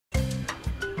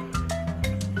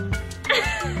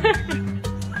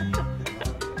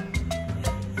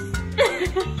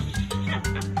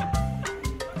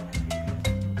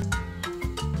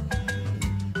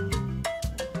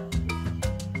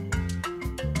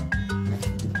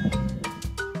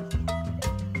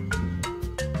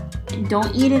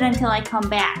Don't eat it until I come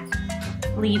back.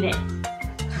 Leave it.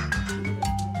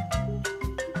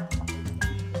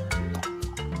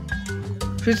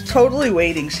 She's totally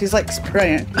waiting. She's like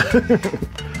spraying.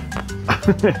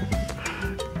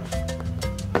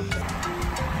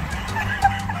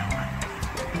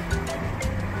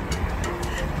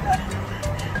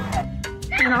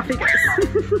 And off he goes.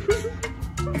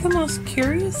 The most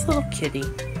curious little kitty.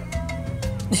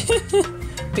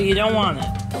 But you don't want it.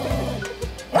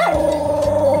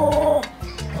 Oh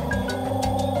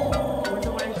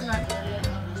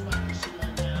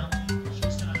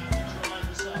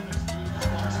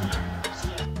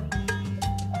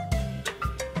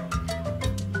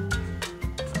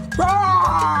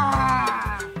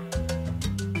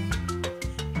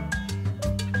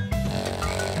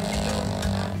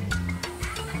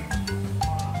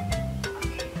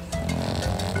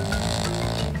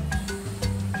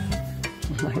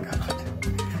my God.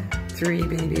 3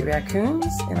 baby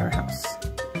raccoons in our house.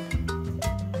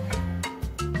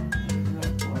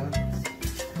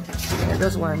 There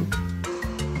goes one.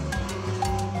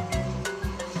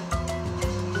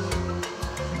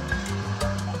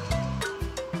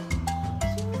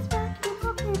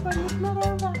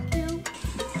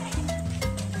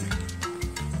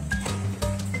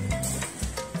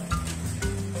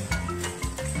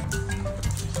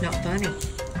 It's not funny.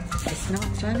 It's not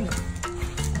funny.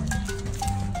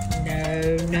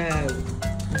 No, no,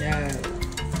 no.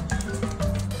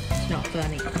 It's not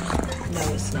funny. No,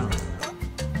 it's not.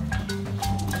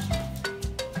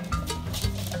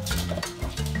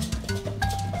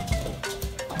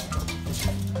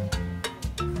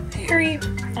 Harry,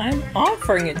 I'm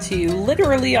offering it to you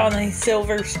literally on a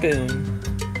silver spoon.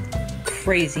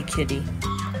 Crazy kitty.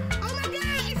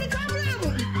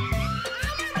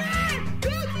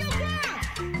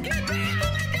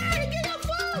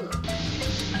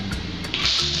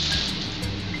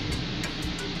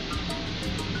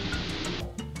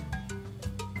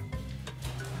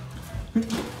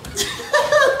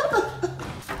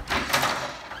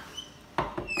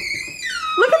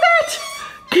 Look at that!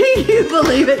 Can you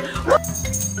believe it?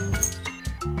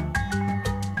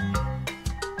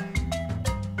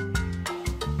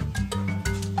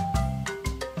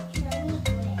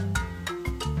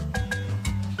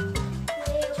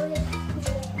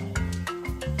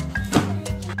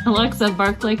 Alexa,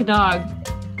 bark like a dog.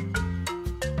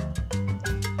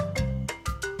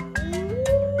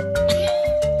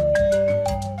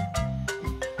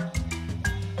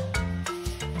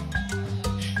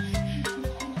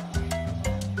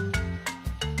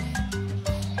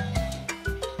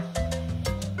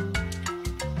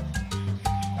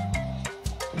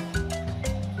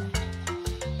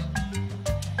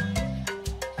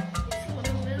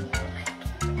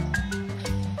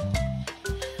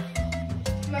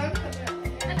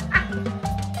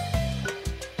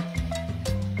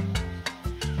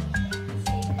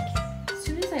 As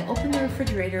soon as I open the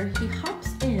refrigerator, he hops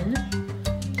in,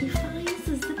 he finds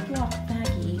the Ziploc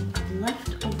baggie of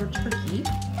leftover turkey,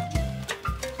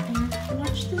 and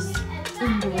watch this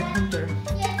indoor hunter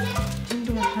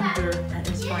at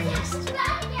his finest.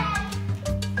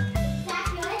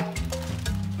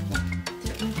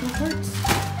 There he hurts.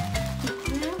 He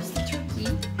grabs the turkey,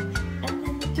 and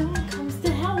then the dog comes to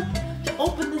help to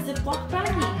open the Ziploc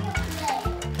baggie.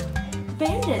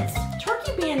 Bandits!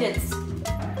 Turkey bandits!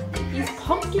 These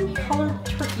pumpkin colored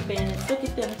turkey bandits. Look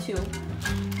at them too.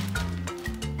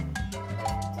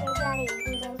 这是家里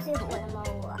今天最火的猫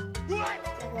窝，这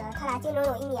个它俩竞争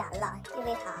有1年了，因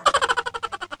为它。